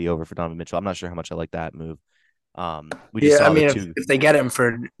Josh Giddey over for Donovan Mitchell. I'm not sure how much I like that move. We just Yeah, I saw the mean, two. if they get him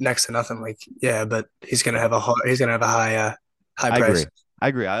for next to nothing, like yeah, but he's gonna have a high I price. agree. I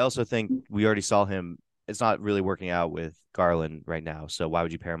agree. I also think we already saw him. It's not really working out with Garland right now. So why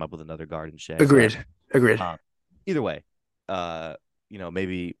would you pair him up with another guard and Shea? But Agreed. Agreed. um, either way,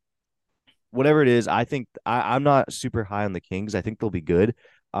 maybe whatever it is, I think I'm not super high on the Kings. I think they'll be good.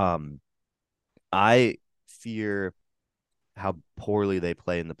 Um, I fear how poorly they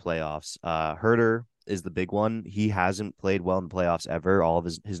play in the playoffs. Herter is the big one. He hasn't played well in the playoffs ever. All of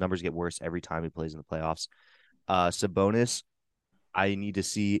his numbers get worse every time he plays in the playoffs. Sabonis, I need to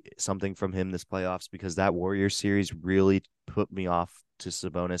see something from him this playoffs because that Warriors series really put me off to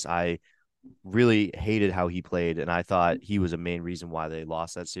Sabonis. I really hated how he played, and I thought he was a main reason why they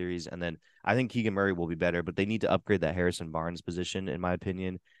lost that series. And then I think Keegan Murray will be better, but they need to upgrade that Harrison Barnes position, in my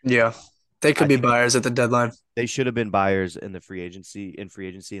opinion. Yeah, they I could be think buyers at the deadline. they should have been buyers in the free agency,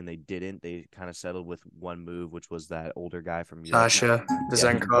 and they didn't. They kind of settled with one move, which was that older guy from Europe. Sasha Yeah, who's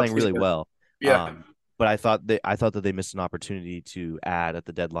been Vezenkov. playing really well. Yeah, But I thought that they missed an opportunity to add at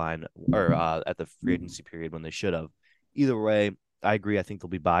the deadline or at the free agency period when they should have. Either way, I agree. I think they'll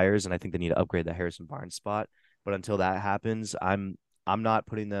be buyers, and I think they need to upgrade the Harrison Barnes spot. But until that happens, I'm not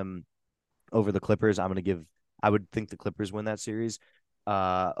putting them over the Clippers. I would think the Clippers win that series.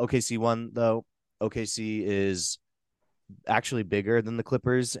 OKC won though. OKC is actually bigger than the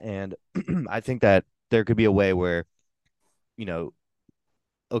Clippers, and I think that there could be a way where you know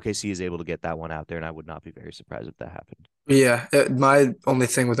OKC is able to get that one out there, and I would not be very surprised if that happened. yeah. My only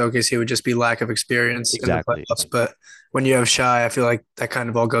thing with OKC would just be lack of experience in the Exactly. playoffs. But when you have Shy, I feel like that kind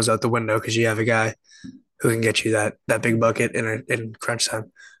of all goes out the window because you have a guy who can get you that big bucket in crunch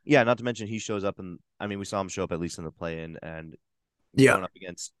time. Yeah, not to mention he shows up, and I mean we saw him show up at least in the play-in, and Yeah, going up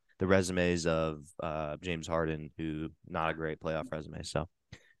against the resumes of James Harden, who not a great playoff resume. So,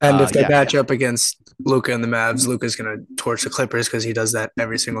 and if they yeah, match up against Luca and the Mavs, Luca's gonna torch the Clippers because he does that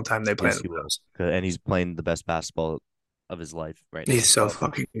every single time they play in yes, the he will, playoffs. and he's playing the best basketball of his life right now. He's so So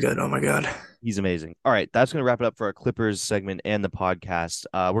fucking good. Oh my god. he's amazing. All right, that's going to wrap it up for our Clippers segment and the podcast.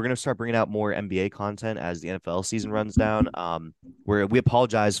 We're going to start bringing out more NBA content as the NFL season runs down. We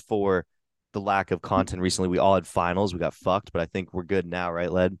apologize for the lack of content recently. We all had finals. We got fucked, but I think we're good now,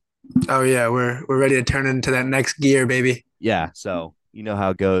 right, Led? Oh yeah, we're ready to turn into that next gear, baby. Yeah. So you know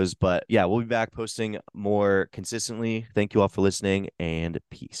how it goes, but yeah, we'll be back posting more consistently. Thank you all for listening, and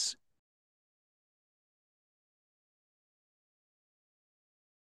peace.